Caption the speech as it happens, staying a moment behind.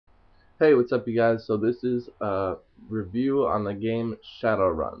Hey, what's up you guys? So this is a review on the game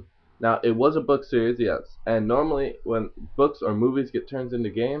Shadowrun. Now, it was a book series, yes, and normally when books or movies get turned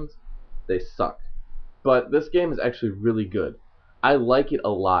into games, they suck. But this game is actually really good. I like it a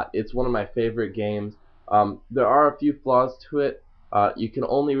lot. It's one of my favorite games. There are a few flaws to it. You can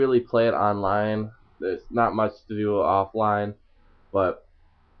only really play it online. There's not much to do offline, but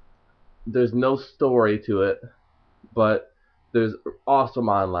there's no story to it. But there's awesome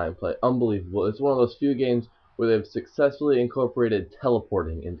online play, unbelievable. It's one of those few games where they've successfully incorporated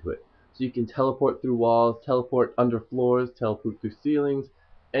teleporting into it. So you can teleport through walls, teleport under floors, teleport through ceilings,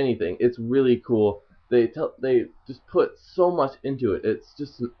 anything. It's really cool. They just put so much into it. It's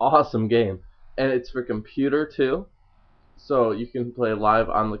just an awesome game, and it's for computer too. So you can play live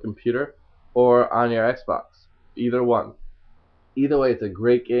on the computer or on your Xbox, either one. Either way, it's a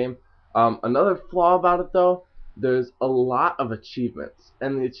great game. Another flaw about it, though, there's a lot of achievements,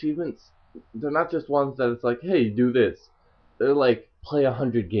 and the achievements, they're not just ones that it's like, hey, do this. They're like, play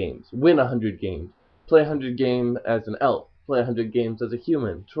 100 games, win 100 games, play 100 games as an elf, play 100 games as a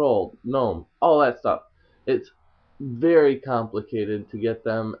human, troll, gnome, all that stuff. It's very complicated to get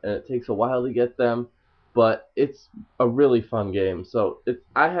them, and it takes a while to get them, but it's a really fun game. So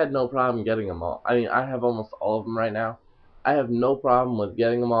I had no problem getting them all. I mean, I have almost all of them right now. I have no problem with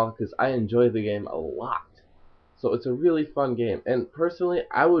getting them all because I enjoy the game a lot. So it's a really fun game. And personally,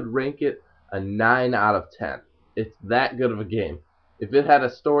 I would rank it a 9 out of 10. It's that good of a game. If it had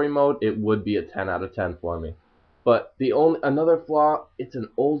a story mode, it would be a 10 out of 10 for me. But another flaw, it's an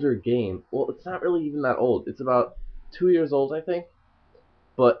older game. Well, it's not really even that old. It's about 2 years old, I think.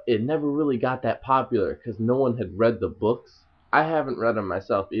 But it never really got that popular because no one had read the books. I haven't read them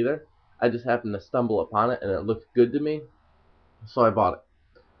myself either. I just happened to stumble upon it and it looked good to me, so I bought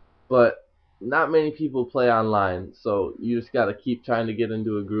it. But not many people play online, so you just gotta keep trying to get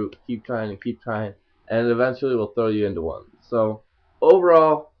into a group, keep trying and keep trying, and eventually we'll throw you into one. So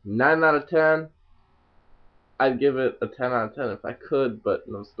overall, 9 out of 10. I'd give it a 10 out of 10 if I could, but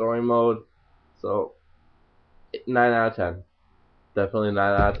no story mode, so 9 out of 10. Definitely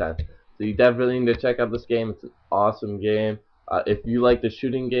 9 out of 10. So you definitely need to check out this game. It's an awesome game. If you like the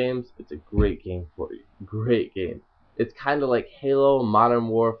shooting games, it's a great game for you. Great game. It's kind of like Halo, Modern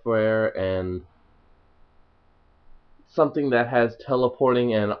Warfare, and something that has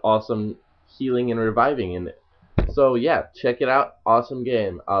teleporting and awesome healing and reviving in it. So yeah, check it out. Awesome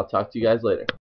game. I'll talk to you guys later.